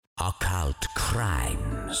Occult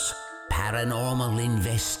crimes, paranormal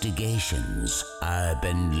investigations,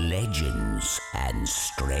 urban legends, and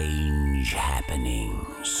strange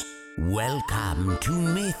happenings. Welcome to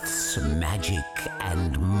Myths, Magic,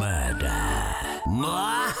 and Murder.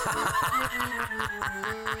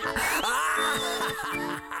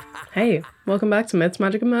 Hey, welcome back to Myths,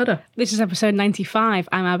 Magic, and Murder. This is episode 95.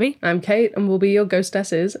 I'm Abby. I'm Kate, and we'll be your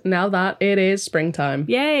ghostesses now that it is springtime.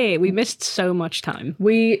 Yay, we missed so much time.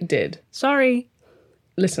 We did. Sorry.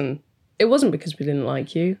 Listen, it wasn't because we didn't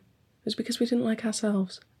like you. It was because we didn't like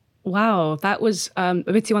ourselves. Wow, that was a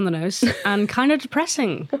bit too on the nose and kind of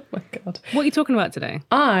depressing. Oh my God. What are you talking about today?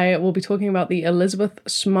 I will be talking about the Elizabeth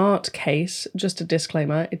Smart case. Just a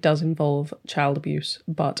disclaimer, it does involve child abuse,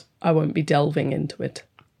 but I won't be delving into it.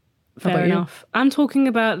 Fair enough. I'm talking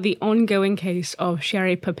about the ongoing case of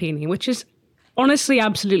Sherry Papini, which is honestly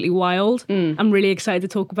absolutely wild. I'm really excited to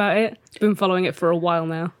talk about it. I've been following it for a while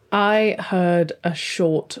now. I heard a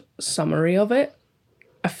short summary of it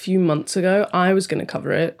a few months ago. I was going to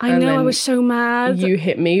cover it. I know, I was so mad. You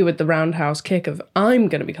hit me with the roundhouse kick of, I'm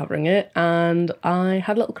going to be covering it, and I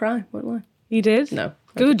had a little cry, won't lie. You did? No.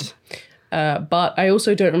 Good. But I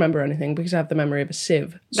also don't remember anything because I have the memory of a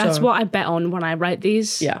sieve. That's what I bet on when I write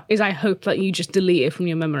these. Yeah. Is I hope that you just delete it from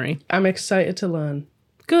your memory. I'm excited to learn.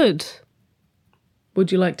 Good.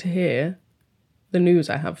 Would you like to hear the news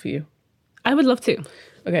I have for you? I would love to.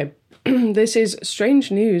 Okay. This is strange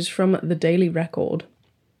news from the Daily Record.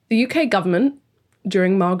 The UK government,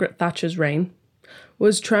 during Margaret Thatcher's reign,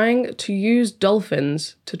 was trying to use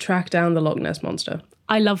dolphins to track down the Loch Ness Monster.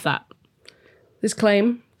 I love that. This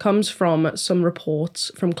claim comes from some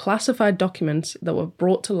reports from classified documents that were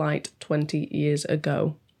brought to light 20 years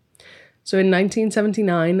ago. So in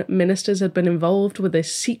 1979, ministers had been involved with a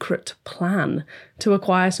secret plan to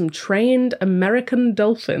acquire some trained American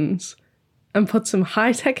dolphins and put some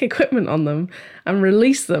high-tech equipment on them and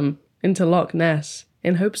release them into Loch Ness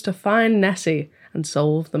in hopes to find Nessie and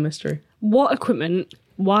solve the mystery. What equipment?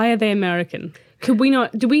 Why are they American? Could we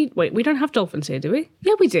not... Wait, we don't have dolphins here, do we?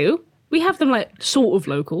 Yeah, we do. We have them, like, sort of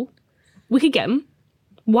local. We could get them.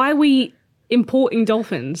 Why are we importing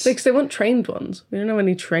dolphins? Because they want trained ones. We don't have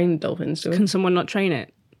any trained dolphins, do we? Can someone not train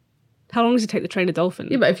it? How long does it take to train a dolphin?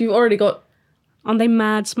 Yeah, but if you've already got... Aren't they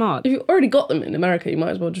mad smart? If you've already got them in America, you might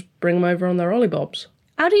as well just bring them over on their ollybobs.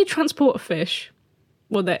 How do you transport a fish?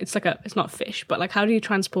 Well, it's not fish, but like, how do you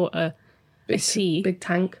transport a sea? Big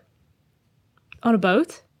tank. On a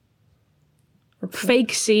boat?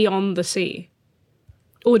 Fake sea on the sea?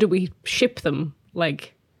 Or do we ship them,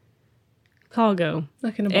 like, cargo?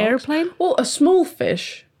 Like in a box. Airplane? Well, a small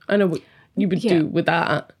fish, I know what you would do with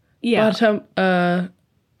that. Yeah. But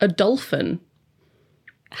a dolphin,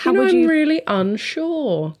 How would you... I'm really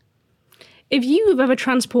unsure. If you have ever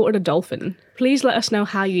transported a dolphin, please let us know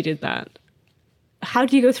how you did that. How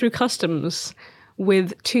do you go through customs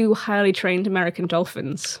with two highly trained American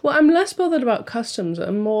dolphins? Well, I'm less bothered about customs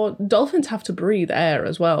and more... Dolphins have to breathe air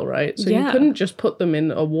as well, right? So you couldn't just put them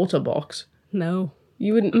in a water box. No.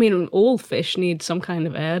 You wouldn't... I mean, all fish need some kind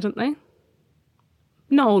of air, don't they?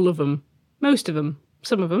 Not all of them. Most of them.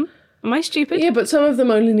 Some of them. Am I stupid? Yeah, but some of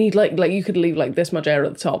them only need, like you could leave, like, this much air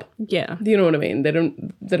at the top. Yeah. You know what I mean? They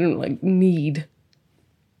don't like, need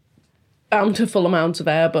bountiful amounts of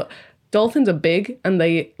air, but dolphins are big and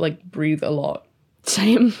they, like, breathe a lot.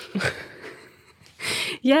 Same.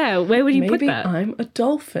 Yeah, where would you put Maybe that? I'm a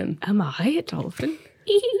dolphin. Am I a dolphin?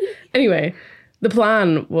 Anyway, the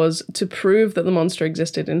plan was to prove that the monster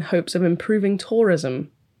existed in hopes of improving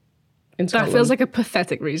tourism in Scotland. That feels like a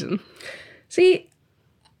pathetic reason. See,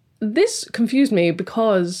 this confused me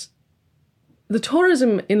because the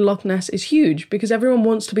tourism in Loch Ness is huge because everyone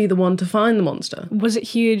wants to be the one to find the monster. Was it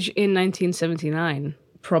huge in 1979?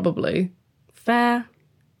 Probably. Fair.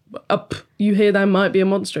 You hear there might be a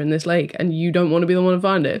monster in this lake and you don't want to be the one to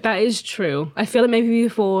find it. That is true. I feel like maybe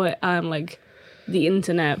before like the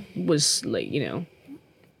internet was like, you know,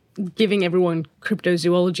 giving everyone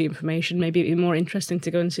cryptozoology information, maybe it'd be more interesting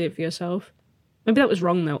to go and see it for yourself. Maybe that was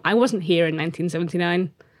wrong though. I wasn't here in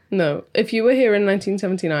 1979. No, if you were here in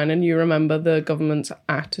 1979 and you remember the government's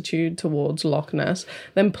attitude towards Loch Ness,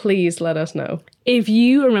 then please let us know. If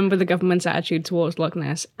you remember the government's attitude towards Loch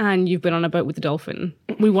Ness and you've been on a boat with a dolphin,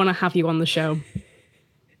 we want to have you on the show.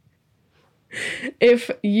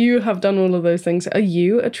 If you have done all of those things, are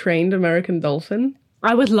you a trained American dolphin?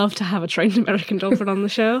 I would love to have a trained American dolphin on the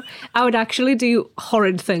show. I would actually do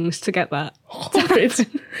horrid things to get that. Horrid.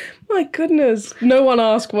 My goodness. No one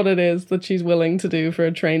asked what it is that she's willing to do for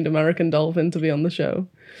a trained American dolphin to be on the show.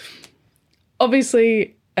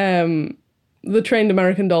 Obviously, the trained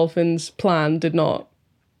American dolphin's plan did not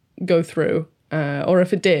go through. Or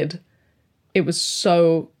if it did, it was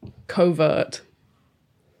so covert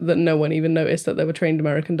that no one even noticed that there were trained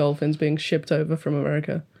American dolphins being shipped over from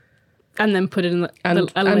America. And then put it in a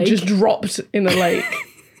And lake. just dropped in a lake.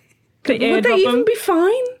 They Would they airdrop even them. be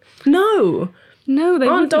fine? No. No, they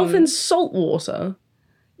Aren't wouldn't. dolphins salt water?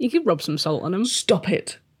 You could rub some salt on them. Stop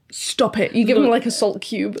it. Stop it. You give them like a salt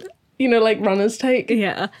cube. You know, like runners take.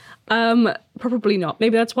 Yeah. Probably not.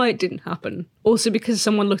 Maybe that's why it didn't happen. Also because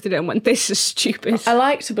someone looked at it and went, this is stupid. I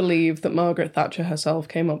like to believe that Margaret Thatcher herself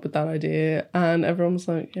came up with that idea and everyone was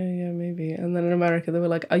like, yeah, maybe. And then in America, they were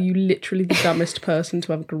like, are you literally the dumbest person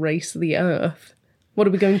to have graced the earth? What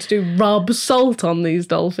are we going to do? Rub salt on these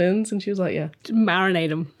dolphins? And she was like, yeah, Marinate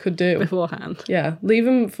them could do. beforehand. Yeah, leave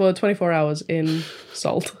them for 24 hours in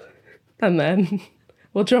salt. And then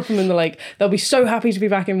we'll drop them in the lake. They'll be so happy to be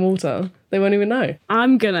back in water. They won't even know.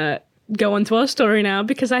 I'm going to go on to our story now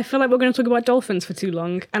because I feel like we're going to talk about dolphins for too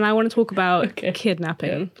long. And I want to talk about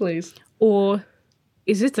kidnapping. Yeah, please. Or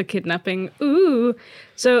is it a kidnapping? Ooh.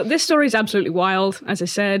 So this story is absolutely wild, as I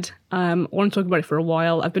said. I want to talk about it for a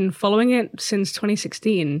while. I've been following it since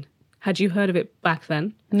 2016. Had you heard of it back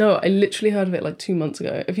then? No, I literally heard of it like 2 months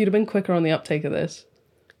ago. If you'd have been quicker on the uptake of this,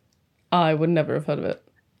 I would never have heard of it.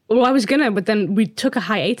 Well, I was gonna, but then we took a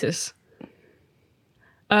hiatus.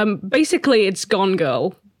 Basically, it's Gone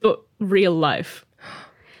Girl, but real life.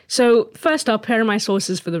 So first up, here are my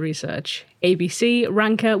sources for the research. ABC,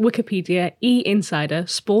 Ranker, Wikipedia, E-Insider,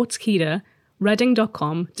 Sportskeeda,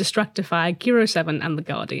 Reading.com, Distractify, Giro7, and The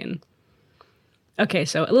Guardian. Okay,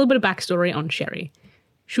 so a little bit of backstory on Sherry.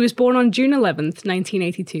 She was born on June 11th,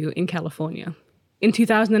 1982 in California. In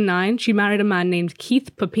 2009, she married a man named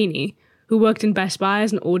Keith Papini, who worked in Best Buy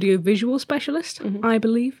as an audio-visual specialist, I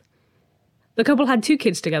believe. The couple had 2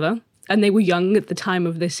 kids together, and they were young at the time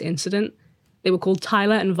of this incident. They were called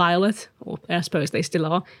Tyler and Violet, or I suppose they still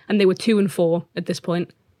are, and they were 2 and 4 at this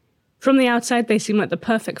point. From the outside, they seemed like the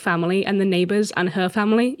perfect family, and the neighbours and her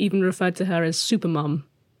family even referred to her as Supermom.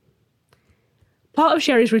 Part of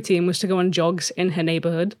Sherry's routine was to go on jogs in her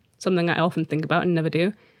neighbourhood, something I often think about and never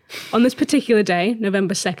do. On this particular day,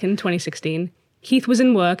 November 2nd, 2016, Keith was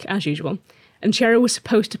in work, as usual, and Sherry was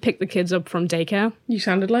supposed to pick the kids up from daycare. You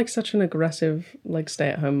sounded like such an aggressive, like,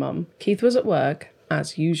 stay-at-home mum. Keith was at work,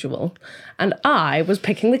 as usual, and I was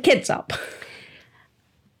picking the kids up.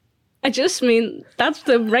 I just mean, that's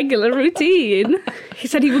the regular routine. He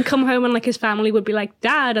said he would come home and, like, his family would be like,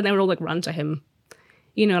 Dad, and they would all, like, run to him.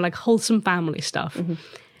 You know, like, wholesome family stuff. Mm-hmm.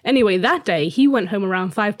 Anyway, that day, he went home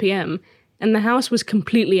around 5 p.m., and the house was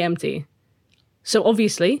completely empty. So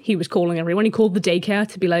obviously, he was calling everyone. He called the daycare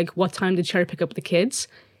to be like, what time did Sherry pick up the kids?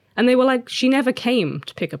 And they were like, she never came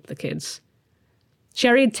to pick up the kids.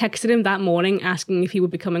 Sherry had texted him that morning asking if he would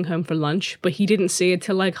be coming home for lunch, but he didn't see it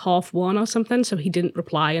till like 1:30 or something, so he didn't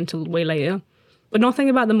reply until way later. But nothing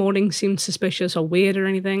about the morning seemed suspicious or weird or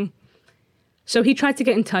anything. So he tried to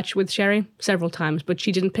get in touch with Sherry several times, but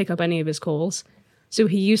she didn't pick up any of his calls. So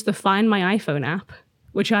he used the Find My iPhone app,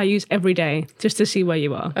 which I use every day just to see where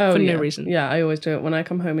you are for no reason. Yeah, I always do it. When I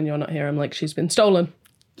come home and you're not here, I'm like, she's been stolen.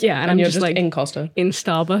 Yeah, and And I'm you're just just like in Costa. in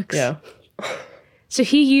Starbucks. Yeah. So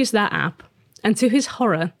he used that app, and to his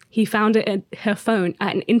horror, he found her phone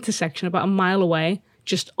at an intersection about a mile away,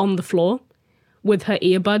 just on the floor, with her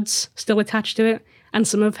earbuds still attached to it, and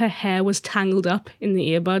some of her hair was tangled up in the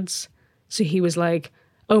earbuds. So he was like,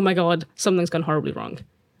 oh my God, something's gone horribly wrong.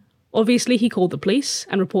 Obviously, he called the police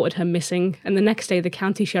and reported her missing, and the next day the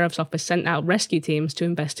county sheriff's office sent out rescue teams to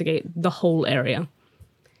investigate the whole area.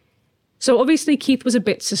 So obviously Keith was a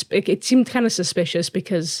bit it seemed kind of suspicious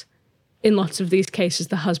because in lots of these cases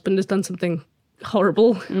the husband has done something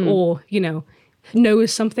horrible or, you know,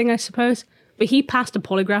 knows something, I suppose. But he passed a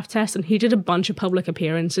polygraph test and he did a bunch of public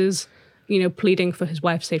appearances, you know, pleading for his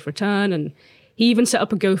wife's safe return, and he even set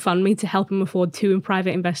up a GoFundMe to help him afford 2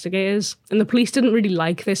 private investigators. And the police didn't really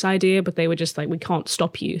like this idea, but they were just like, we can't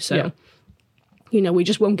stop you. So, you know, we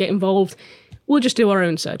just won't get involved. We'll just do our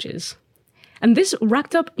own searches. And this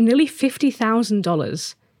racked up nearly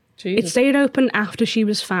 $50,000. It stayed open after she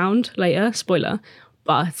was found later, spoiler.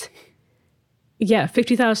 But yeah,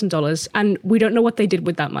 $50,000. And we don't know what they did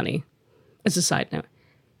with that money, as a side note.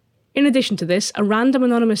 In addition to this, a random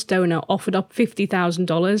anonymous donor offered up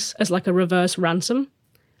 $50,000 as like a reverse ransom.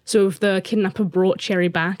 So if the kidnapper brought Sherry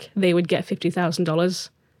back, they would get $50,000.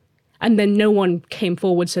 And then no one came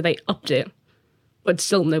forward, so they upped it. But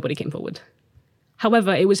still nobody came forward.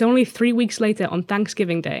 However, it was only 3 weeks later on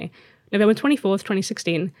Thanksgiving Day, November 24th,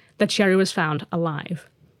 2016, that Sherry was found alive.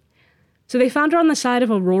 So they found her on the side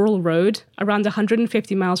of a rural road around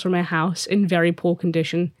 150 miles from her house in very poor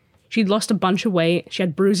condition. She'd lost a bunch of weight, she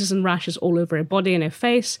had bruises and rashes all over her body and her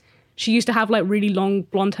face, She used to have like really long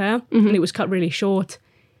blonde hair and it was cut really short.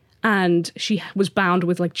 And she was bound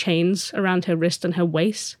with like chains around her wrist and her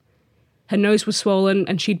waist. Her nose was swollen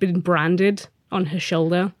and she'd been branded on her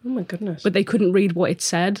shoulder. Oh my goodness. But they couldn't read what it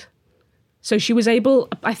said. So she was able,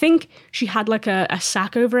 I think she had like a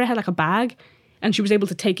sack over her head, like a bag, and she was able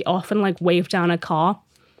to take it off and like wave down her car.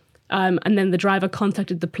 And then the driver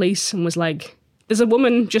contacted the police and was like, there's a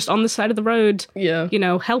woman just on the side of the road, Yeah. you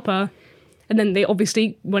know, help her. And then they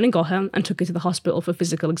obviously went and got her and took her to the hospital for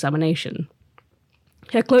physical examination.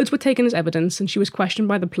 Her clothes were taken as evidence and she was questioned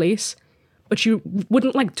by the police, but she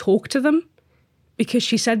wouldn't like talk to them because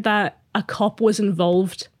she said that a cop was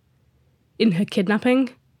involved in her kidnapping,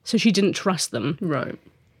 so she didn't trust them. Right.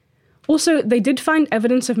 Also, they did find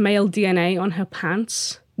evidence of male DNA on her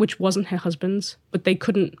pants, which wasn't her husband's, but they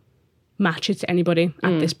couldn't match it to anybody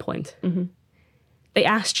at this point. Mm-hmm. They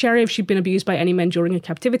asked Sherry if she'd been abused by any men during her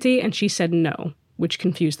captivity, and she said no, which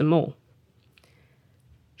confused them all.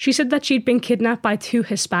 She said that she'd been kidnapped by 2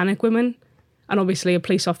 Hispanic women, and obviously a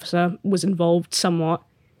police officer was involved somewhat.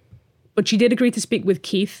 But she did agree to speak with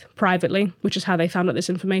Keith privately, which is how they found out this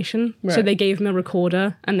information. Right. So they gave him a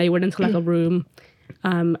recorder, and they went into like a room,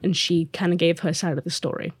 and she kind of gave her side of the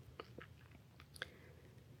story.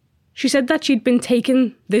 She said that she'd been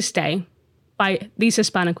taken this day by these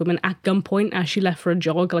Hispanic women at gunpoint as she left for a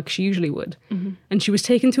jog, like she usually would. Mm-hmm. And she was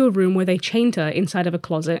taken to a room where they chained her inside of a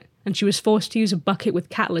closet, and she was forced to use a bucket with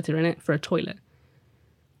cat litter in it for a toilet.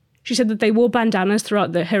 She said that they wore bandanas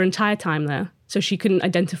throughout her entire time there, so she couldn't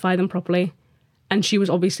identify them properly. And she was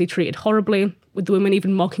obviously treated horribly, with the women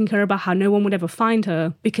even mocking her about how no one would ever find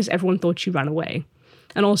her because everyone thought she ran away.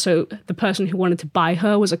 And also, the person who wanted to buy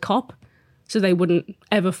her was a cop, so they wouldn't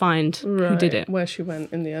ever find who did it. Where she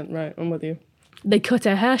went in the end. Right, I'm with you. They cut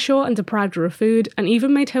her hair short and deprived her of food, and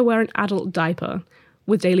even made her wear an adult diaper,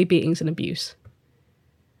 with daily beatings and abuse.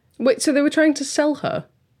 Wait, so they were trying to sell her?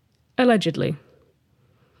 Allegedly.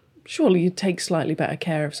 Surely you'd take slightly better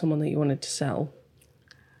care of someone that you wanted to sell.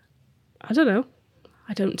 I don't know.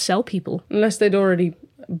 I don't sell people. Unless they'd already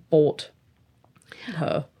bought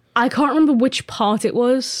her. I can't remember which part it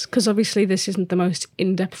was, because obviously this isn't the most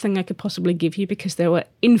in-depth thing I could possibly give you, because there were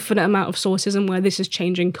infinite amount of sources and where this is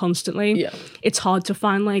changing constantly. Yeah. It's hard to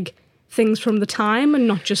find like things from the time and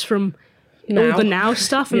not just from Now. all the now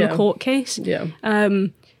stuff in Yeah. the court case. Yeah.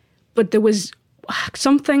 But there was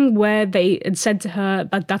something where they had said to her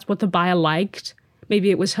that that's what the buyer liked.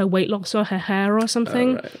 Maybe it was her weight loss or her hair or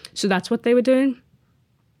something. Oh, right. So that's what they were doing.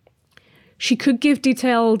 She could give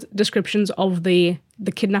detailed descriptions of the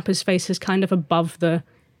kidnapper's faces kind of above the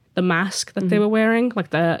mask that they were wearing.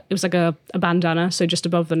 Like it was like a bandana, so just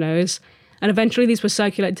above the nose. And eventually these were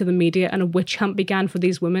circulated to the media and a witch hunt began for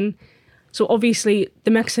these women. So obviously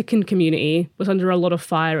the Mexican community was under a lot of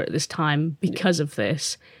fire at this time because of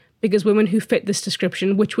this. Because women who fit this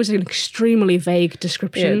description, which was an extremely vague Yeah,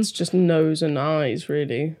 description, it's just nose and eyes,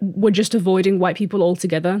 really. were just avoiding white people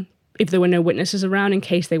altogether if there were no witnesses around in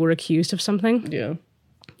case they were accused of something. Yeah.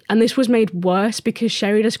 And this was made worse because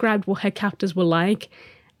Sherry described what her captors were like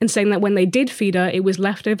and saying that when they did feed her, it was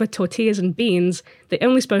leftover tortillas and beans. They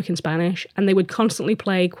only spoke in Spanish and they would constantly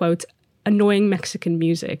play, quote, annoying Mexican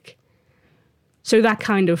music. So that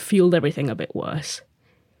kind of fueled everything a bit worse.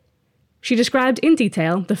 She described in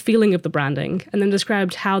detail the feeling of the branding and then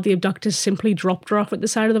described how the abductors simply dropped her off at the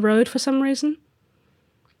side of the road for some reason.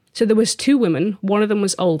 So there was 2 women, one of them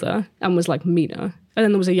was older and was like meaner, and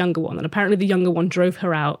then there was a younger one, and apparently the younger one drove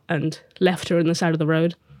her out and left her on the side of the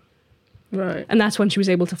road. Right. And that's when she was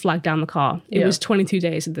able to flag down the car. It Yeah. was 22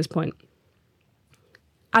 days at this point.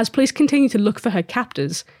 As police continued to look for her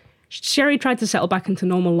captors, Sherry tried to settle back into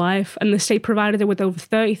normal life, and the state provided her with over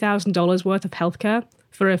 $30,000 worth of healthcare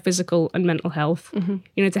for her physical and mental health,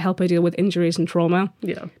 to help her deal with injuries and trauma.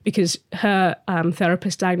 Yeah. Because her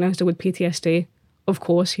therapist diagnosed her with PTSD. Of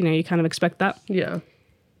course, you kind of expect that. Yeah.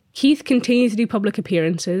 Keith continued to do public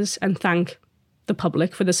appearances and thank the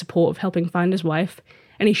public for the support of helping find his wife.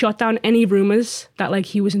 And he shot down any rumours that like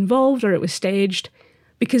he was involved or it was staged,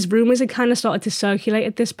 because rumours had kind of started to circulate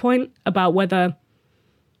at this point about whether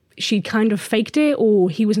she kind of faked it or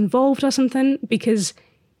he was involved or something, because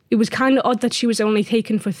it was kind of odd that she was only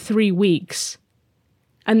taken for 3 weeks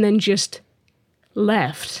and then just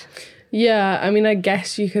left. Yeah, I mean, I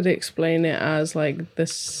guess you could explain it as like the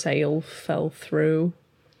sale fell through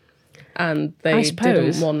and I they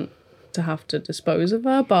suppose. didn't want to have to dispose of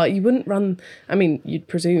her, but you wouldn't you'd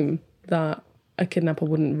presume that a kidnapper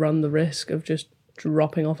wouldn't run the risk of just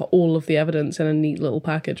dropping off all of the evidence in a neat little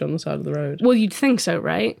package on the side of the road. Well, you'd think so,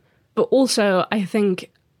 right? But also, I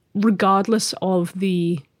think, regardless of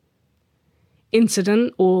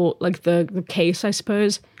incident or like the case, I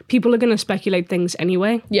suppose, people are going to speculate things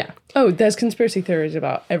anyway. Yeah. Oh, there's conspiracy theories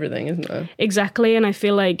about everything, isn't there? Exactly. And I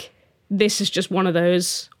feel like this is just one of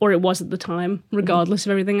those, or it was at the time, regardless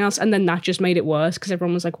of everything else. And then that just made it worse because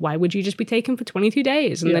everyone was like, why would you just be taken for 22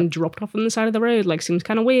 days and then dropped off on the side of the road? Like, seems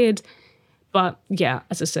kind of weird. But yeah,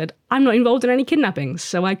 as I said, I'm not involved in any kidnappings,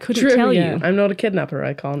 so I couldn't tell you. I'm not a kidnapper.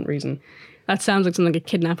 I can't reason. That sounds like something a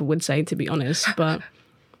kidnapper would say, to be honest. But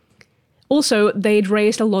also, they'd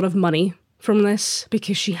raised a lot of money from this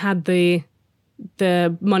because she had the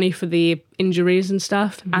money for the injuries and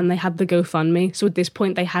stuff, and they had the GoFundMe. So at this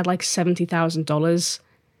point, they had like $70,000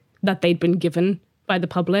 that they'd been given by the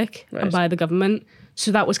public and by the government. So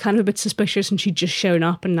that was kind of a bit suspicious, and she'd just shown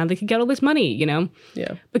up, and now they could get all this money, you know?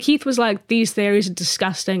 Yeah. But Keith was like, these theories are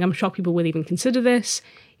disgusting. I'm shocked people would even consider this.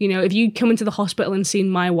 You know, if you come into the hospital and seen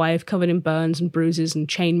my wife covered in burns and bruises and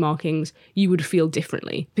chain markings, you would feel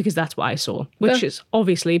differently, because that's what I saw, which is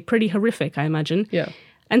obviously pretty horrific, I imagine. Yeah.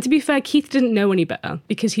 And to be fair, Keith didn't know any better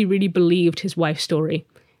because he really believed his wife's story.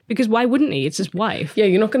 Because why wouldn't he? It's his wife. Yeah,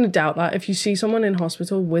 you're not going to doubt that. If you see someone in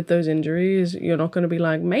hospital with those injuries, you're not going to be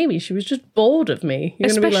like, maybe she was just bored of me. You're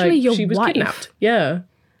going to be Especially like, your she was wife. kidnapped. Yeah.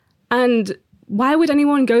 And why would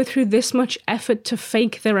anyone go through this much effort to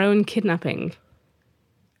fake their own kidnapping?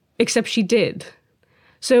 Except she did.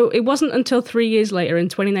 So it wasn't until 3 years later in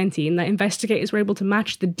 2019 that investigators were able to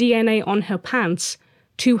match the DNA on her pants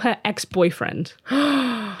to her ex-boyfriend.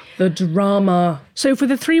 The drama. So for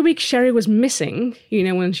the 3 weeks Sherry was missing, you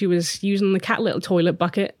know, when she was using the cat little toilet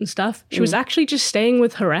bucket and stuff, she was actually just staying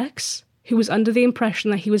with her ex, who was under the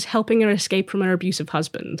impression that he was helping her escape from her abusive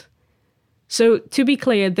husband. So to be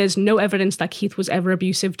clear, there's no evidence that Keith was ever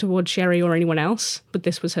abusive towards Sherry or anyone else, but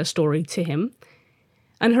this was her story to him.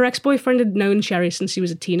 And her ex-boyfriend had known Sherry since she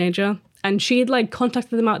was a teenager, and she had like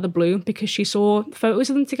contacted them out of the blue because she saw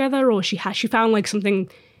photos of them together, or she found like something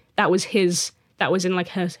that was his, that was in like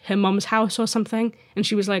her mum's house or something, and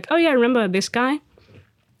she was like, oh yeah, I remember this guy.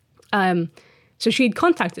 So she'd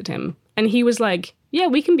contacted him, and he was like, yeah,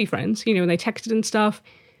 we can be friends, you know, and they texted and stuff,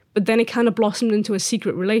 but then it kind of blossomed into a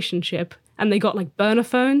secret relationship, and they got like burner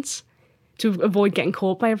phones to avoid getting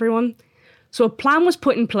caught by everyone. So a plan was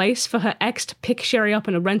put in place for her ex to pick Sherry up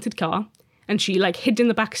in a rented car, and she like hid in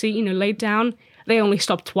the backseat, you know, laid down. They only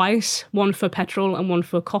stopped twice, one for petrol and one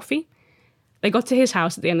for coffee. They got to his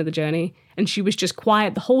house at the end of the journey, and she was just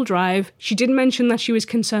quiet the whole drive. She did mention that she was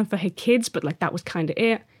concerned for her kids, but like that was kind of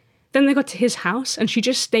it. Then they got to his house, and she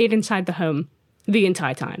just stayed inside the home the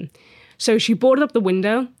entire time. So she boarded up the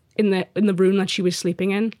window in the room that she was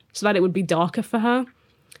sleeping in so that it would be darker for her.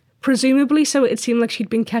 Presumably so it seemed like she'd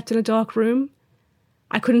been kept in a dark room.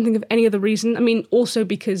 I couldn't think of any other reason. I mean, also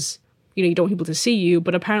because, you know, you don't want people to see you,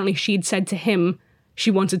 but apparently she'd said to him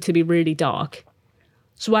she wanted to be really dark.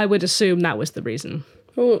 So I would assume that was the reason.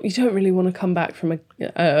 Well, you don't really want to come back from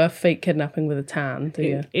a fake kidnapping with a tan, do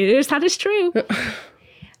you? That is true.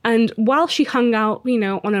 And while she hung out, you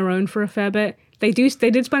know, on her own for a fair bit, they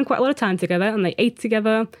did spend quite a lot of time together, and they ate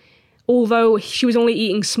together. Although she was only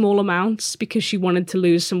eating small amounts because she wanted to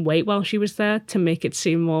lose some weight while she was there to make it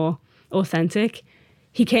seem more authentic.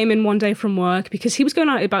 He came in one day from work because he was going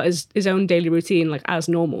out about his own daily routine, like as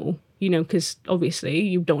normal, you know, because obviously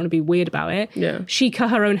you don't want to be weird about it. Yeah. She cut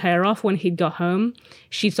her own hair off when he'd got home.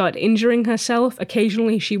 She started injuring herself.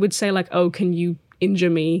 Occasionally she would say like, oh, can you injure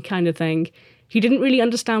me kind of thing. He didn't really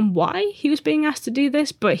understand why he was being asked to do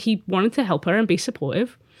this, but he wanted to help her and be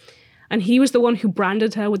supportive. And he was the one who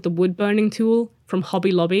branded her with the wood-burning tool from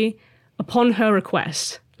Hobby Lobby upon her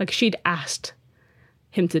request. Like, she'd asked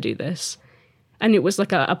him to do this. And it was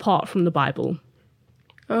like a part from the Bible.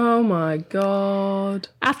 Oh my God.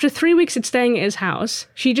 After 3 weeks of staying at his house,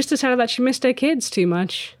 she just decided that she missed her kids too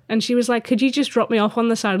much. And she was like, could you just drop me off on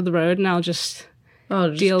the side of the road and I'll just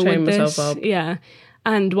deal chain with myself this? up. Yeah.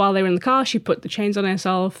 And while they were in the car, she put the chains on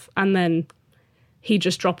herself, and then he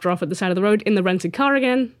just dropped her off at the side of the road in the rented car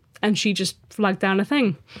again. And she just flagged down a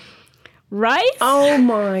thing. Right? Oh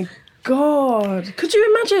my God. Could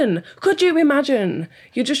you imagine? Could you imagine?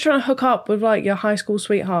 You're just trying to hook up with like your high school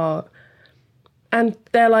sweetheart, and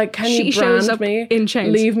they're like, can you shows brand up me? in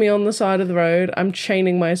chains. Leave me on the side of the road. I'm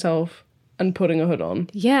chaining myself and putting a hood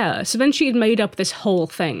on. Yeah. So then she had made up this whole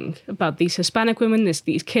thing about these Hispanic women,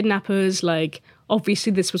 these kidnappers, like,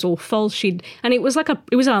 obviously this was all false. And it was like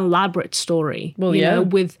it was an elaborate story. Well, you yeah. know,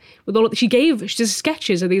 with all she just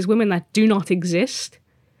sketches of these women that do not exist.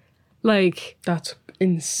 Like, That's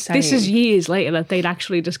insane. this is years later that they'd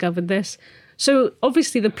actually discovered this. So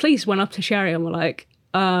obviously the police went up to Sherry and were like,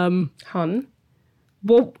 Hun?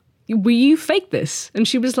 well, will you fake this? And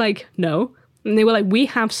she was like, no. And they were like, we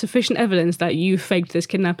have sufficient evidence that you faked this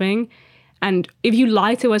kidnapping. And if you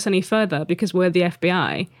lie to us any further because we're the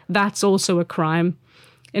FBI, that's also a crime.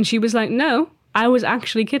 And she was like, no, I was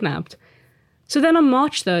actually kidnapped. So then on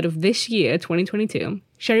March 3rd of this year, 2022,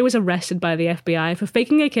 Sherry was arrested by the FBI for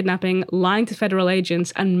faking a kidnapping, lying to federal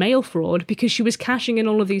agents, and mail fraud because she was cashing in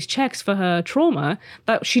all of these checks for her trauma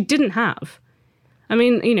that she didn't have. I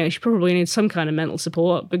mean, you know, she probably needs some kind of mental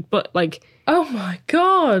support, but like... Oh my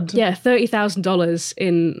God. Yeah, $30,000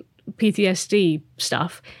 in PTSD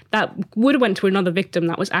stuff that would have went to another victim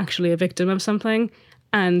that was actually a victim of something,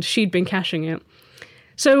 and she'd been cashing it.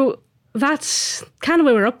 So that's kind of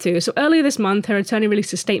where we're up to. So earlier this month, her attorney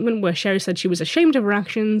released a statement where Sherry said she was ashamed of her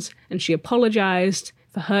actions and she apologized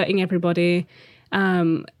for hurting everybody.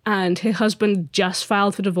 And her husband just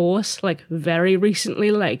filed for divorce, like very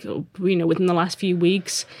recently, like, you know, within the last few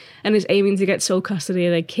weeks, and is aiming to get sole custody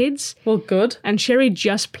of their kids. Well, good. And Sherry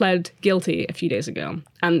just pled guilty a few days ago.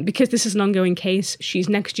 And because this is an ongoing case, she's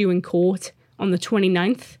next due in court on the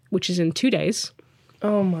 29th, which is in 2 days.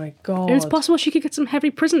 Oh my God. And it's possible she could get some heavy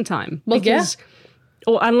prison time. Well, because,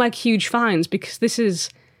 or unlike huge fines, because this is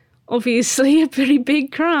obviously a pretty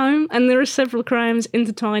big crime, and there are several crimes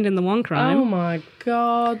intertwined in the one crime. Oh my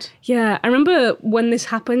God. Yeah, I remember when this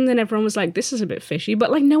happened and everyone was like, this is a bit fishy, but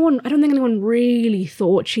like I don't think anyone really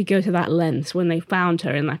thought she'd go to that length when they found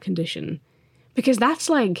her in that condition. Because that's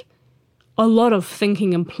like a lot of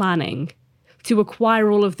thinking and planning to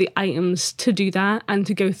acquire all of the items to do that and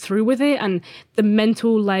to go through with it, and the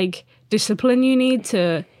mental like discipline you need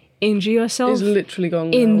to injure yourself Is literally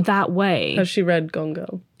Gone Girl. in that way. Has she read Gone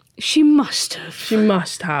Girl? She must have. She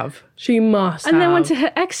must have. She must have. And then went to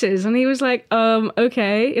her exes, and he was like,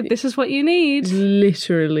 okay, if this is what you need.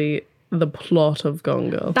 Literally the plot of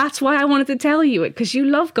Gone Girl. That's why I wanted to tell you it, because you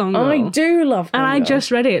love Gone Girl. I do love Gone And I Girl.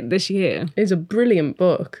 just read it this year. It's a brilliant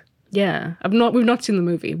book. Yeah. We've not seen the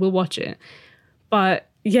movie. We'll watch it. But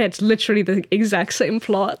yeah, it's literally the exact same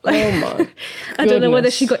plot. Oh my I don't know whether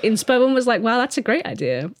goodness. she got inspo and was like, wow, that's a great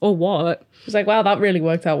idea, or what. It's like, wow, that really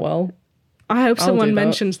worked out well. I hope I'll someone do that.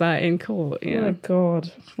 mentions that in court. Oh Yeah. my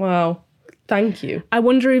God. Wow. Thank you. I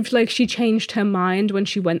wonder if like she changed her mind when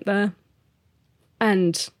she went there,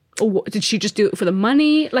 and or what, did she just do it for the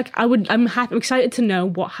money? Like I'm excited to know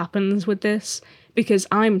what happens with this, because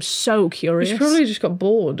I'm so curious. She probably just got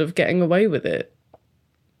bored of getting away with it.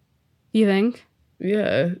 You think?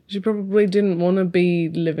 Yeah. She probably didn't want to be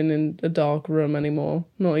living in a dark room anymore,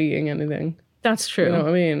 not eating anything. That's true. You know what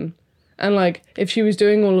I mean? And like, if she was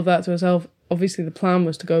doing all of that to herself, obviously the plan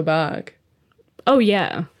was to go back. Oh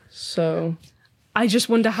yeah. So I just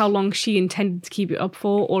wonder how long she intended to keep it up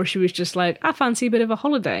for, or she was just like, I fancy a bit of a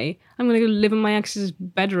holiday. I'm going to go live in my ex's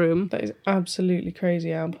bedroom. that is absolutely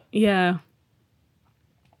crazy, Ab. Yeah.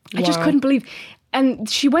 I just Wow. couldn't believe. And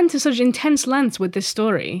she went to such intense lengths with this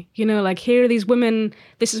story. You know, like, here are these women,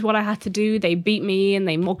 this is what I had to do. They beat me and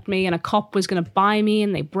they mocked me, and a cop was going to buy me,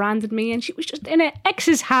 and they branded me, and she was just in her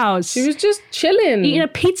ex's house. She was just chilling. eating a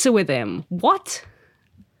pizza with him. What?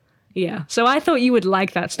 Yeah. So I thought you would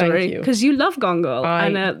like that story, you. because you love Gone Girl. I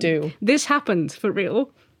and, do. This happened for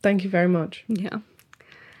real. Thank you very much. Yeah.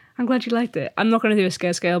 I'm glad you liked it. I'm not going to do a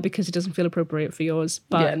scare scale because it doesn't feel appropriate for yours,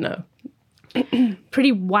 but Yeah, no.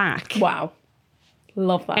 pretty whack. Wow.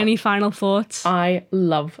 Love that. Any final thoughts? I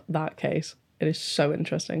love that case. It is so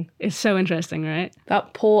interesting. It's so interesting, right?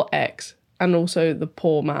 That poor ex, and also the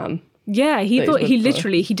poor man. Yeah, he That thought is he good for-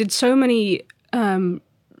 literally he did so many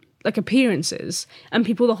like appearances, and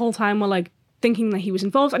people the whole time were like thinking that he was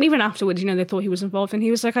involved, and even afterwards, you know, they thought he was involved, and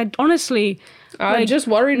he was like, I honestly, I'm like, just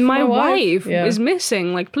worried for my wife. wife Yeah. is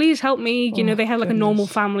missing. Like, please help me. You know, they had like a normal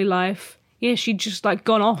goodness. family life. Yeah, she'd just like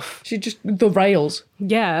gone off. She just, the rails.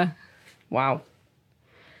 Yeah, Wow.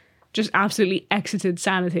 just absolutely exited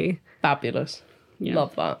sanity. Fabulous. Yeah.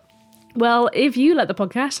 Love that. Well, if you like the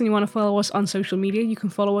podcast and you want to follow us on social media, you can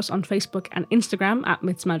follow us on Facebook and Instagram at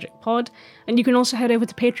MythsMagicPod. And you can also head over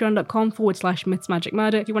to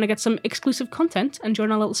patreon.com/MythsMagicMurder if you want to get some exclusive content and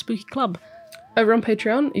join our little spooky club. Over on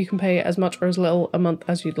Patreon, you can pay as much or as little a month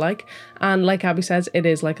as you'd like. And like Abby says, it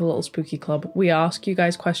is like a little spooky club. We ask you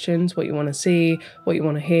guys questions, what you want to see, what you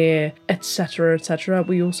want to hear, etc., etc.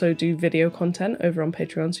 We also do video content over on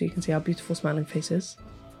Patreon, so you can see our beautiful smiling faces.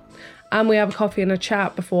 And we have a coffee and a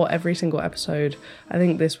chat before every single episode. I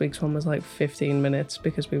think this week's one was like 15 minutes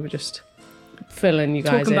because we were just filling you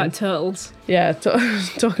guys Talking in. about turtles. Yeah,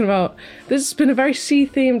 talking about... This has been a very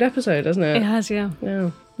sea-themed episode, hasn't it? It has, yeah.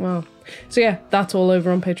 Yeah, wow. So yeah, that's all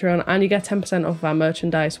over on Patreon, and you get 10% off of our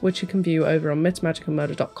merchandise, which you can view over on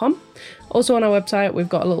mythsmagicandmurder.com. Also on our website, we've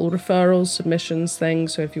got a little referrals, submissions thing,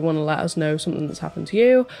 so if you want to let us know something that's happened to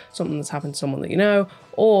you, something that's happened to someone that you know,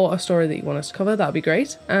 or a story that you want us to cover, that'd be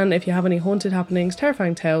great. And if you have any haunted happenings,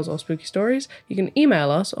 terrifying tales, or spooky stories, you can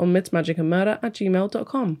email us on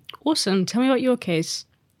mythsmagicandmurder@gmail.com. Awesome. Tell me about your case.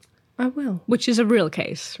 I will. Which is a real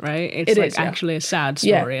case, right? It's It like is, yeah. actually a sad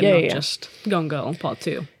story and not just Gone Girl Part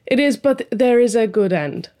 2. It is, but there is a good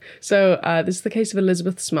end. So this is the case of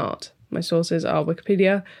Elizabeth Smart. My sources are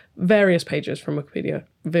Wikipedia, various pages from Wikipedia.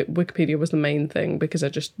 Wikipedia was the main thing because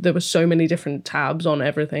there were so many different tabs on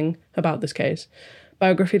everything about this case.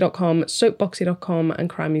 Biography.com, soapboxy.com, and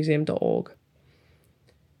crimemuseum.org.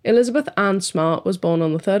 Elizabeth Ann Smart was born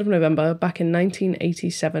on the 3rd of November back in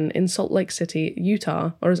 1987 in Salt Lake City,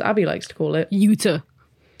 Utah, or as Abby likes to call it, Utah.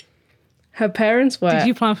 Her parents were... Did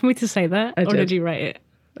you plan for me to say that? I or did. did you write it?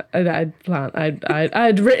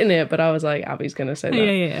 I'd written it, but I was like, Abby's going to say that.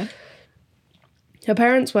 Yeah. Her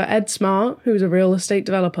parents were Ed Smart, who was a real estate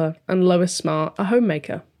developer, and Lois Smart, a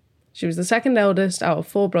homemaker. She was the second eldest out of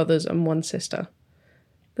 4 brothers and 1 sister.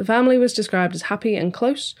 The family was described as happy and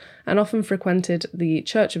close, and often frequented the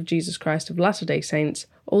Church of Jesus Christ of Latter-day Saints,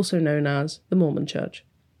 also known as the Mormon Church.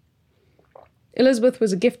 Elizabeth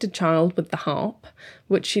was a gifted child with the harp,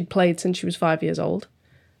 which she'd played since she was 5 years old.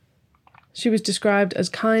 She was described as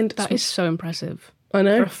kind... That is so impressive. I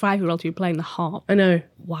know. For a 5-year-old to be playing the harp. I know.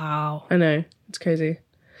 Wow. I know. It's crazy.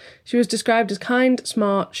 She was described as kind,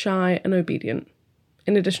 smart, shy, and obedient.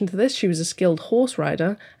 In addition to this, she was a skilled horse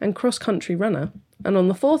rider and cross-country runner. And on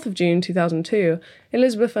the 4th of June 2002,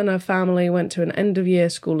 Elizabeth and her family went to an end-of-year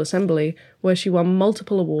school assembly where she won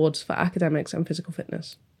multiple awards for academics and physical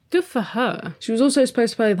fitness. Good for her. She was also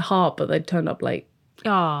supposed to play the harp, but they'd turned up late,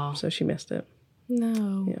 Oh. so she missed it.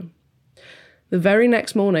 No. Yeah. The very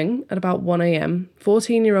next morning, at about 1 a.m.,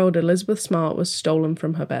 14-year-old Elizabeth Smart was stolen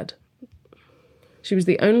from her bed. She was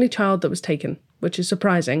the only child that was taken, which is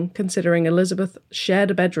surprising, considering Elizabeth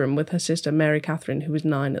shared a bedroom with her sister Mary Catherine, who was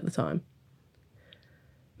 9 at the time.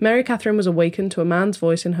 Mary Catherine was awakened to a man's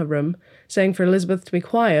voice in her room, saying for Elizabeth to be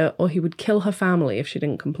quiet or he would kill her family if she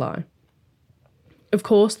didn't comply. Of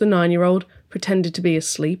course, the 9-year-old pretended to be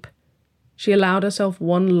asleep. She allowed herself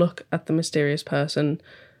one look at the mysterious person,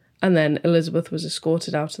 and then Elizabeth was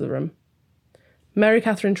escorted out of the room. Mary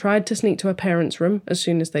Catherine tried to sneak to her parents' room as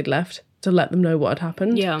soon as they'd left, to let them know what had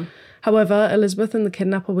happened. Yeah. However, Elizabeth and the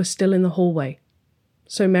kidnapper were still in the hallway,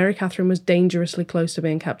 so Mary Catherine was dangerously close to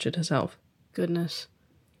being captured herself. Goodness.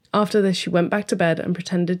 After this, she went back to bed and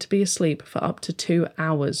pretended to be asleep for up to 2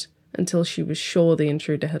 hours until she was sure the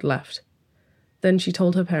intruder had left. Then she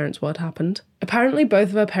told her parents what had happened. Apparently, both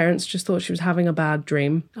of her parents just thought she was having a bad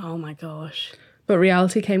dream. Oh my gosh. But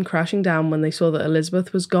reality came crashing down when they saw that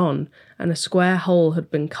Elizabeth was gone and a square hole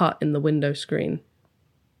had been cut in the window screen.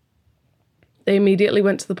 They immediately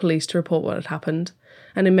went to the police to report what had happened,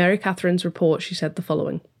 and in Mary Catherine's report she said the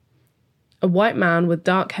following. A white man with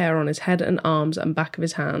dark hair on his head and arms and back of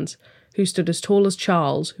his hands, who stood as tall as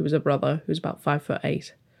Charles, who was a brother, who was about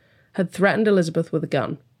 5'8", had threatened Elizabeth with a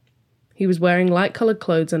gun. He was wearing light-coloured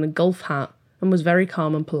clothes and a golf hat and was very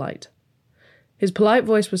calm and polite. His polite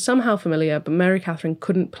voice was somehow familiar, but Mary Catherine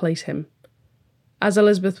couldn't place him. As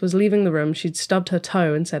Elizabeth was leaving the room, she'd stubbed her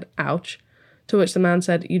toe and said, ouch, to which the man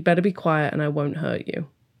said, you'd better be quiet and I won't hurt you.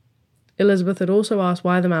 Elizabeth had also asked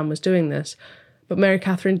why the man was doing this, but Mary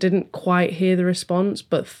Catherine didn't quite hear the response,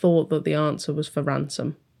 but thought that the answer was for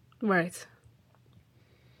ransom. Right.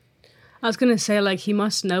 I was going to say, like, he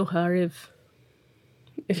must know her if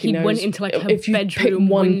he knows, went into, like, her if you pick bedroom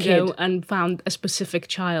one window kid. and found a specific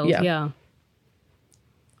child. Yeah.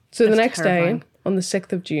 So the That's next terrifying. day, on the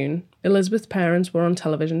 6th of June, Elizabeth's parents were on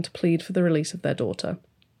television to plead for the release of their daughter.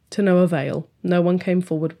 To no avail, no one came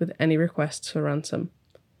forward with any requests for ransom.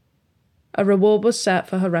 A reward was set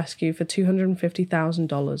for her rescue for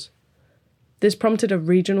 $250,000. This prompted a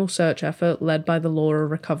regional search effort led by the Laura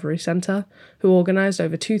Recovery Centre, who organised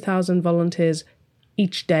over 2,000 volunteers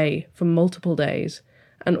each day for multiple days,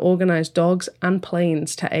 and organised dogs and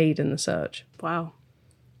planes to aid in the search. Wow.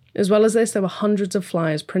 As well as this, there were hundreds of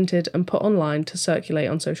flyers printed and put online to circulate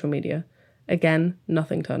on social media. Again,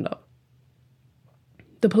 nothing turned up.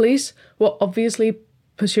 The police were obviously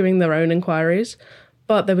pursuing their own inquiries,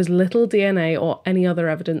 but there was little DNA or any other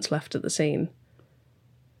evidence left at the scene.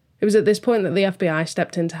 It was at this point that the FBI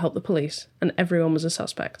stepped in to help the police, and everyone was a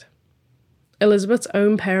suspect. Elizabeth's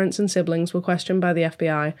own parents and siblings were questioned by the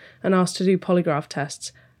FBI and asked to do polygraph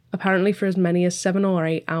tests, apparently for as many as 7 or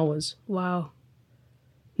 8 hours. Wow.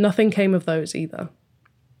 Nothing came of those either.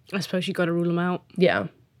 I suppose you got to rule them out. Yeah.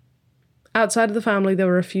 Outside of the family, there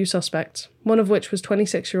were a few suspects, one of which was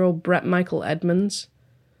 26-year-old Brett Michael Edmonds.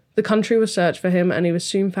 The country was searched for him, and he was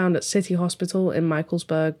soon found at City Hospital in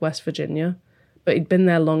Michaelsburg, West Virginia, but he'd been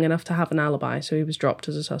there long enough to have an alibi, so he was dropped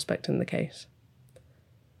as a suspect in the case.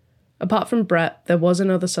 Apart from Brett, there was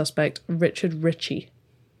another suspect, Richard Ritchie.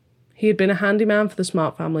 He had been a handyman for the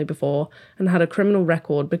Smart family before and had a criminal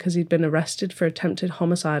record because he'd been arrested for attempted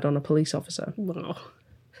homicide on a police officer. Wow.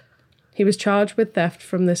 He was charged with theft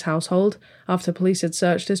from this household after police had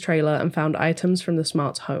searched his trailer and found items from the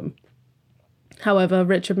Smarts' home. However,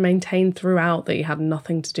 Richard maintained throughout that he had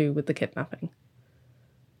nothing to do with the kidnapping.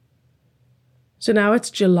 So now it's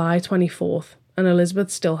July 24th, and Elizabeth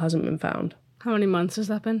still hasn't been found. How many months has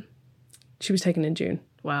that been? She was taken in June.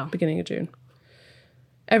 Wow. Beginning of June.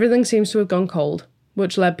 Everything seems to have gone cold,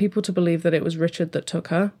 which led people to believe that it was Richard that took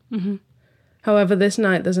her. Mm-hmm. However, this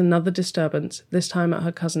night there's another disturbance, this time at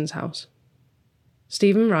her cousin's house.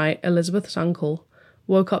 Stephen Wright, Elizabeth's uncle,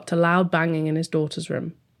 woke up to loud banging in his daughter's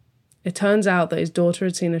room. It turns out that his daughter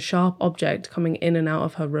had seen a sharp object coming in and out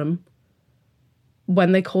of her room.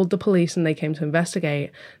 When they called the police and they came to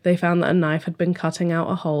investigate, they found that a knife had been cutting out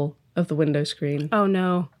a hole of the window screen Oh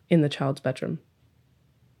no. in the child's bedroom.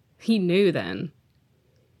 He knew then.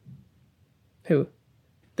 Who?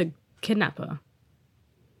 The kidnapper.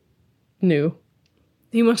 Knew.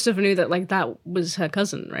 He must have knew that, like, that was her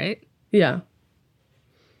cousin, right? Yeah.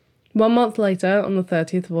 1 month later, on the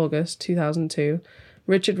 30th of August, 2002,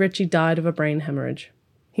 Richard Ritchie died of a brain hemorrhage.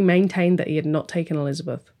 He maintained that he had not taken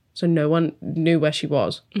Elizabeth, so no one knew where she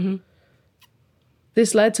was. Mm-hmm.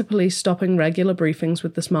 This led to police stopping regular briefings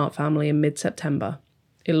with the Smart family in mid-September.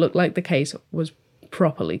 It looked like the case was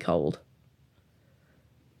properly cold.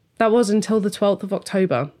 That was until the 12th of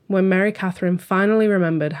October, when Mary Catherine finally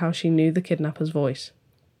remembered how she knew the kidnapper's voice.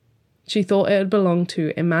 She thought it had belonged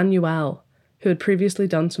to Emmanuel, who had previously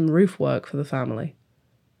done some roof work for the family.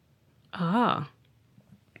 Ah.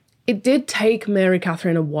 It did take Mary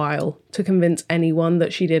Catherine a while to convince anyone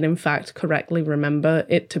that she did in fact correctly remember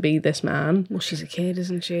it to be this man. Well, she's a kid,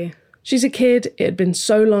 isn't she? She's a kid. It had been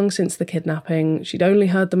so long since the kidnapping. She'd only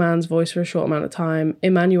heard the man's voice for a short amount of time.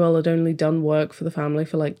 Emmanuel had only done work for the family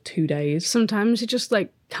for like 2 days. Sometimes it just,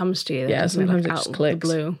 like, comes to you. Yeah, doesn't sometimes like, it just out of clicks. The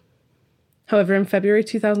blue. However, in February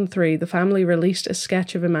 2003, the family released a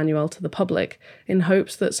sketch of Emmanuel to the public in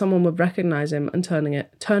hopes that someone would recognise him and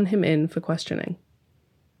turn him in for questioning.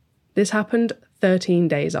 This happened 13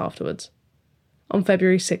 days afterwards, on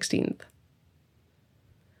February 16th.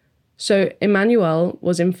 So Emmanuel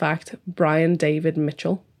was in fact Brian David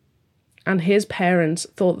Mitchell, and his parents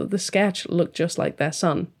thought that the sketch looked just like their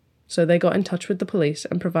son. So they got in touch with the police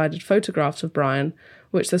and provided photographs of Brian,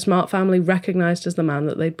 which the Smart family recognised as the man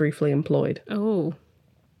that they'd briefly employed. Oh.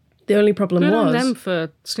 The only problem Good was... on them for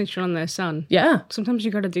snitching on their son. Yeah. Sometimes you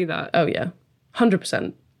got to do that. Oh, yeah.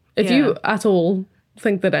 100%. If Yeah. you at all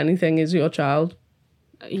think that anything is your child,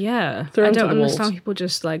 Yeah. Throw I 'em to don't the wolves. understand people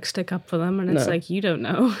just, like, stick up for them, and it's No. like, you don't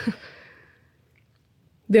know.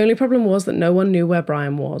 the only problem was that no one knew where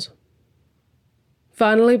Brian was.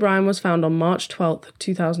 Finally, Brian was found on March 12th,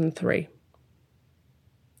 2003.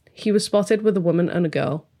 He was spotted with a woman and a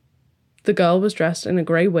girl. The girl was dressed in a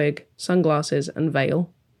grey wig, sunglasses, and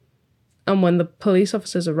veil. And when the police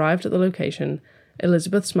officers arrived at the location,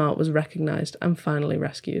 Elizabeth Smart was recognised and finally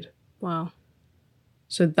rescued. Wow.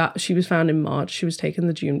 So that she was found in March, she was taken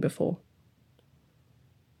the June before.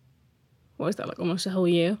 What is that, like, almost a whole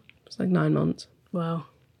year? It's like 9 months. Wow.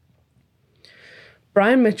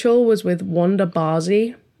 Brian Mitchell was with Wanda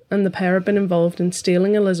Barzy, and the pair had been involved in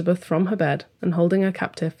stealing Elizabeth from her bed and holding her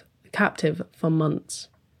captive for months.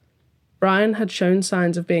 Brian had shown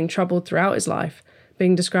signs of being troubled throughout his life,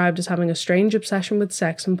 being described as having a strange obsession with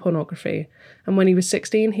sex and pornography, and when he was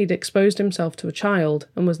 16 he'd exposed himself to a child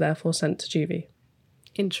and was therefore sent to juvie.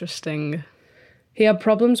 Interesting. He had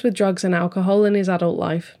problems with drugs and alcohol in his adult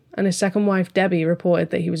life, and his second wife Debbie reported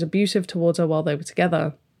that he was abusive towards her while they were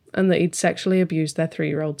together, and that he'd sexually abused their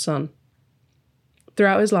 3-year-old son.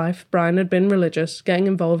 Throughout his life, Brian had been religious, getting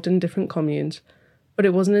involved in different communes, but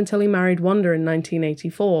it wasn't until he married Wanda in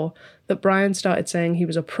 1984 that Brian started saying he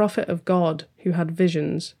was a prophet of God who had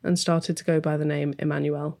visions and started to go by the name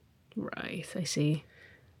Emmanuel. Right, I see.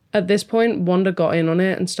 At this point, Wanda got in on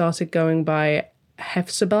it and started going by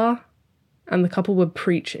Hephzibah, and the couple would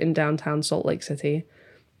preach in downtown Salt Lake City,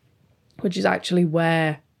 which is actually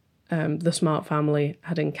where the Smart family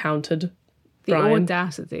had encountered The Brian.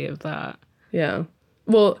 audacity of that. Yeah.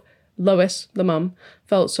 Well, Lois, the mum,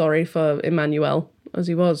 felt sorry for Emmanuel, as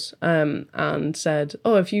he was, and said,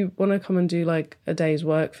 oh, if you want to come and do like a day's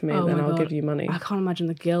work for me, Oh then my I'll God. give you money. I can't imagine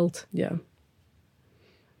the guilt. Yeah.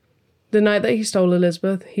 The night that he stole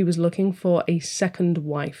Elizabeth, he was looking for a second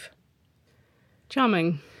wife.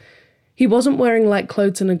 Charming. He wasn't wearing light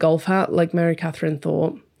clothes and a golf hat like Mary Catherine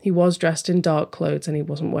thought. He was dressed in dark clothes and he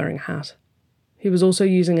wasn't wearing a hat. He was also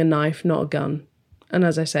using a knife, not a gun. And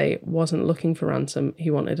as I say, wasn't looking for ransom. He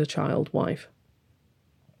wanted a child wife.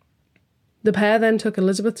 The pair then took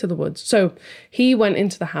Elizabeth to the woods. So he went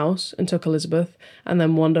into the house and took Elizabeth, and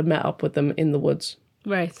then Wanda met up with them in the woods.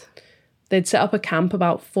 Right. They'd set up a camp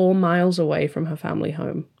about 4 miles away from her family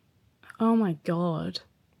home, Oh my God.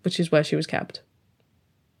 which is where she was kept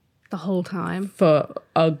The whole time. for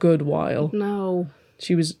a good while. No.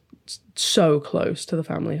 She was so close to the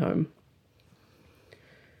family home.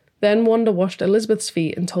 Then Wanda washed Elizabeth's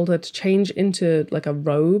feet and told her to change into like a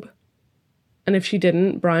robe. And if she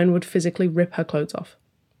didn't, Brian would physically rip her clothes off.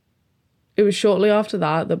 It was shortly after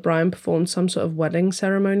that that Brian performed some sort of wedding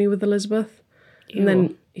ceremony with Elizabeth. Ew. And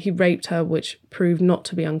then he raped her, which proved not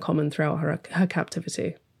to be uncommon throughout her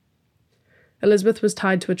captivity. Elizabeth was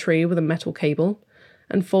tied to a tree with a metal cable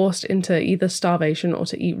and forced into either starvation or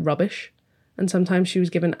to eat rubbish. And sometimes she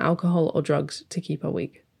was given alcohol or drugs to keep her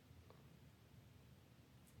weak.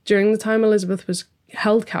 During the time Elizabeth was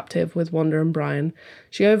held captive with Wanda and Brian,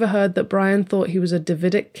 she overheard that Brian thought he was a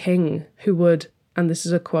Davidic king who would, and this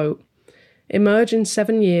is a quote, emerge in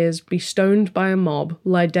 7 years, be stoned by a mob,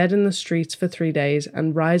 lie dead in the streets for 3 days,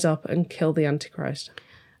 and rise up and kill the Antichrist.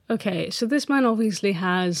 Okay, so this man obviously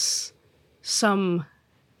has some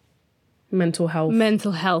Mental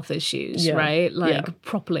health issues, Yeah. right? Like, Yeah.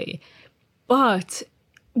 properly. But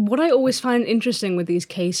what I always find interesting with these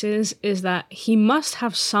cases is that he must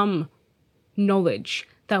have some knowledge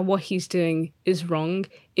that what he's doing is wrong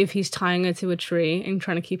if he's tying her to a tree and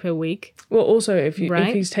trying to keep her weak. Well, also, if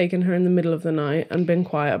Right? he's taken her in the middle of the night and been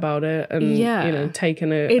quiet about it and, Yeah.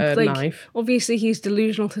 taken a It's like, knife. obviously he's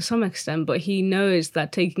delusional to some extent, but he knows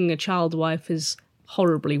that taking a child wife is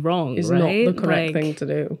horribly wrong, Is right? not the correct Like, thing to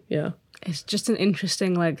do. Yeah. It's just an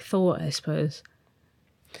interesting, thought, I suppose.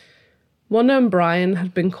 Wanda and Brian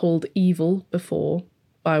had been called evil before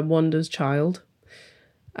by Wanda's child,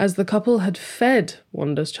 as the couple had fed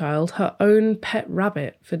Wanda's child her own pet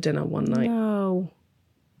rabbit for dinner one night. No.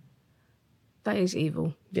 That is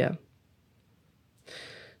evil. Yeah.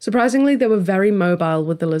 Surprisingly, they were very mobile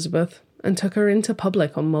with Elizabeth and took her into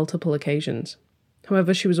public on multiple occasions.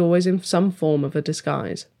 However, she was always in some form of a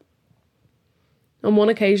disguise. On one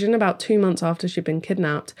occasion, about 2 months after she'd been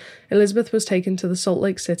kidnapped, Elizabeth was taken to the Salt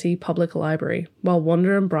Lake City Public Library, while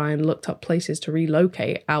Wanda and Brian looked up places to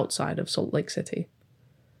relocate outside of Salt Lake City.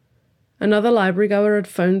 Another library goer had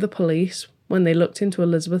phoned the police when they looked into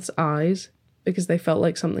Elizabeth's eyes because they felt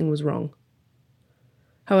like something was wrong.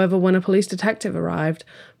 However, when a police detective arrived,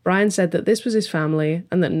 Brian said that this was his family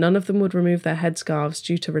and that none of them would remove their headscarves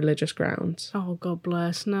due to religious grounds. Oh, God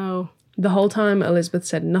bless. No. The whole time, Elizabeth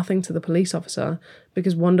said nothing to the police officer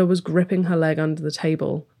because Wanda was gripping her leg under the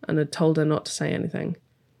table and had told her not to say anything.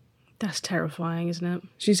 That's terrifying, isn't it?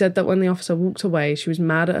 She said that when the officer walked away, she was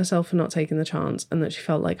mad at herself for not taking the chance and that she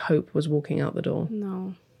felt like hope was walking out the door.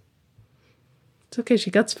 No. It's okay, she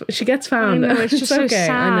gets found. I know, it's just so okay.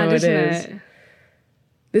 sad, I know isn't it is. it?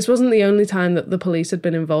 This wasn't the only time that the police had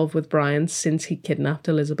been involved with Brian since he kidnapped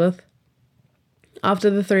Elizabeth. After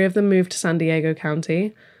the three of them moved to San Diego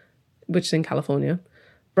County, which is in California,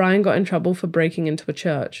 Brian got in trouble for breaking into a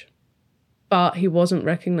church. But he wasn't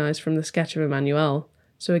recognized from the sketch of Emmanuel,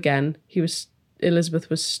 so again, Elizabeth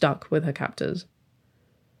was stuck with her captors.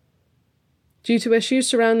 Due to issues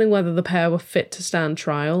surrounding whether the pair were fit to stand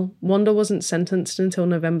trial, Wanda wasn't sentenced until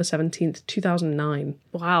November 17th, 2009.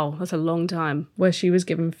 Wow, that's a long time. Where she was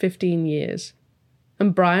given 15 years.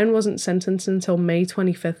 And Brian wasn't sentenced until May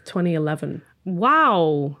 25th, 2011,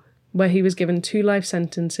 Wow. where he was given 2 life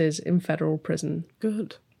sentences in federal prison.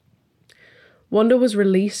 Good. Wanda was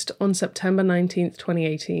released on September 19th,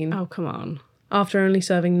 2018, Oh, come on. after only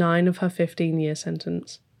serving 9 of her 15-year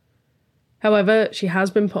sentence. However, she has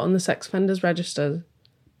been put on the sex offenders register,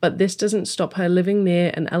 but this doesn't stop her living near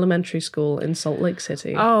an elementary school in Salt Lake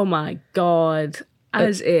City, Oh, my God.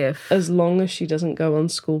 As if. as long as she doesn't go on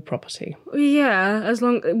school property. Yeah, as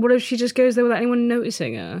long... What if she just goes there without anyone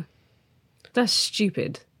noticing her? That's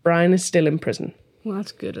stupid. Brian is still in prison. Well,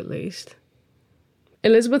 that's good at least.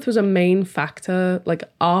 Elizabeth was a main factor,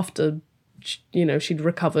 after, she'd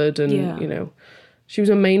recovered and, Yeah. She was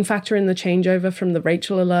a main factor in the changeover from the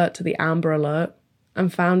Rachel Alert to the Amber Alert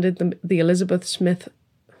and founded the Elizabeth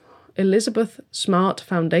Smart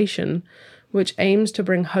Foundation, which aims to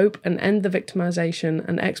bring hope and end the victimization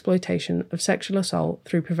and exploitation of sexual assault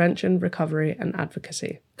through prevention, recovery, and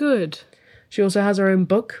advocacy. Good. She also has her own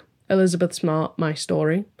book, Elizabeth Smart, My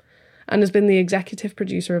Story, and has been the executive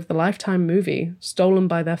producer of the Lifetime movie Stolen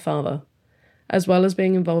by Their Father, as well as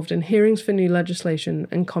being involved in hearings for new legislation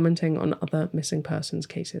and commenting on other missing persons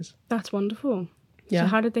cases. That's wonderful. Yeah. So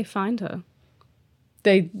how did they find her?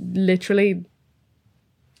 They literally,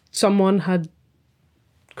 someone had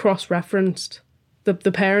cross-referenced, the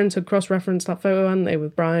parents had cross-referenced that photo, hadn't they,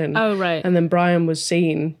 with Brian? Oh, right. And then Brian was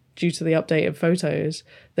seen due to the updated photos.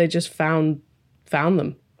 They just found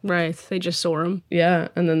them. Right. They just saw him. Yeah,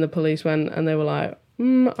 and then the police went and they were like, I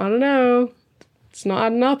don't know, it's not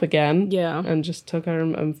adding up again. Yeah. And just took her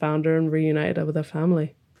and found her and reunited her with her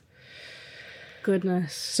family.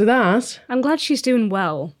 Goodness. So that, I'm glad she's doing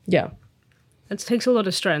well. yeah, It takes a lot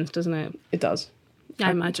of strength, doesn't it? it does. I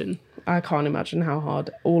imagine. I can't imagine how hard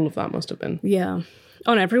all of that must have been. Yeah.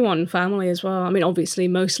 On everyone, family as well. I mean, obviously,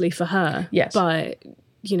 mostly for her. Yes. But,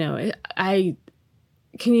 you know,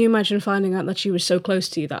 can you imagine finding out that she was so close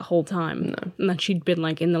to you that whole time? No. And that she'd been,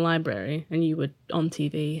 like, in the library and you were on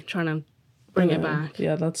TV trying to bring it back.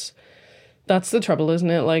 Yeah, that's the trouble, isn't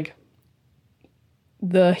it? Like,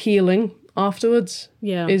 the healing afterwards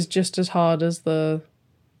Yeah. is just as hard as the,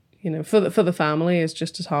 you know, for the family is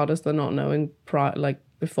just as hard as the not knowing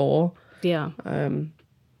before. Yeah.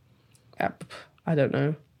 I don't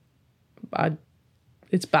know.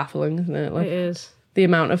 It's baffling, isn't it? Like It is. the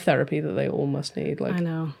amount of therapy that they all must need. Like, I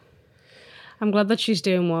know. I'm glad that she's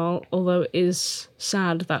doing well, although it is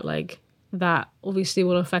sad that, like, that obviously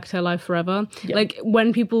will affect her life forever. Yeah. Like,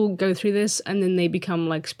 when people go through this and then they become,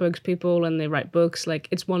 like, spokespeople and they write books, like,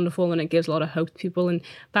 it's wonderful and it gives a lot of hope to people and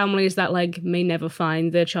families that, like, may never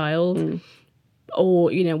find their child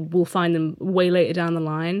or, you know, will find them way later down the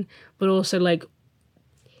line. But also, like,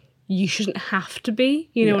 you shouldn't have to be,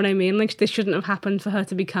 you know what I mean? Like, this shouldn't have happened for her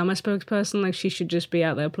to become a spokesperson. Like, she should just be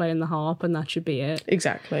out there playing the harp and that should be it.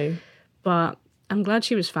 exactly. But I'm glad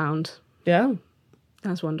she was found. Yeah,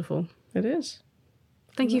 That's wonderful. it is.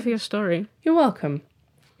 Thank you for your story. You're welcome.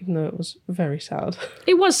 Even though it was very sad.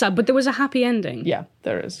 It was sad, but there was a happy ending. Yeah,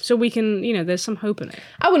 there is. So we can, you know, there's some hope in it.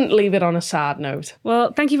 I wouldn't leave it on a sad note.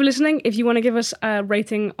 Well, thank you for listening. If you want to give us a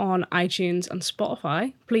rating on iTunes and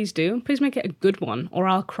Spotify, please do. Please make it a good one, or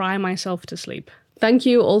I'll cry myself to sleep. Thank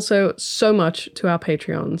you also so much to our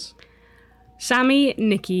Patreons. Sammy,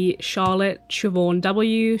 Nikki, Charlotte, Siobhan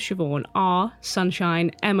W, Siobhan R,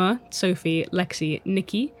 Sunshine, Emma, Sophie, Lexi,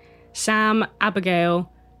 Nikki, Sam,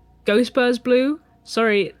 Abigail, Ghostbuzz Blue,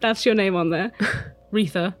 sorry, that's your name on there,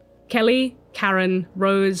 Retha, Kelly, Karen,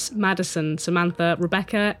 Rose, Madison, Samantha,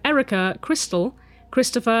 Rebecca, Erica, Crystal,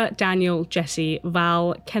 Christopher, Daniel, Jesse,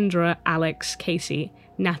 Val, Kendra, Alex, Casey,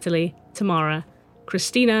 Natalie, Tamara,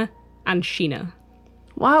 Christina, and Sheena.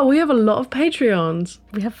 Wow, we have a lot of Patreons.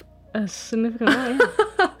 We have a significant amount,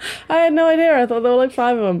 yeah. I had no idea. I thought there were like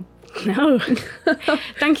 5 of them. No.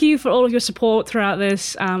 Thank you for all of your support throughout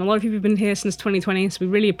this. A lot of people have been here since 2020, so we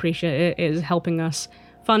really appreciate it. It is helping us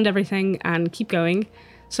fund everything and keep going.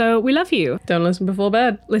 So we love you. Don't listen before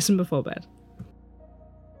bed. Listen before bed.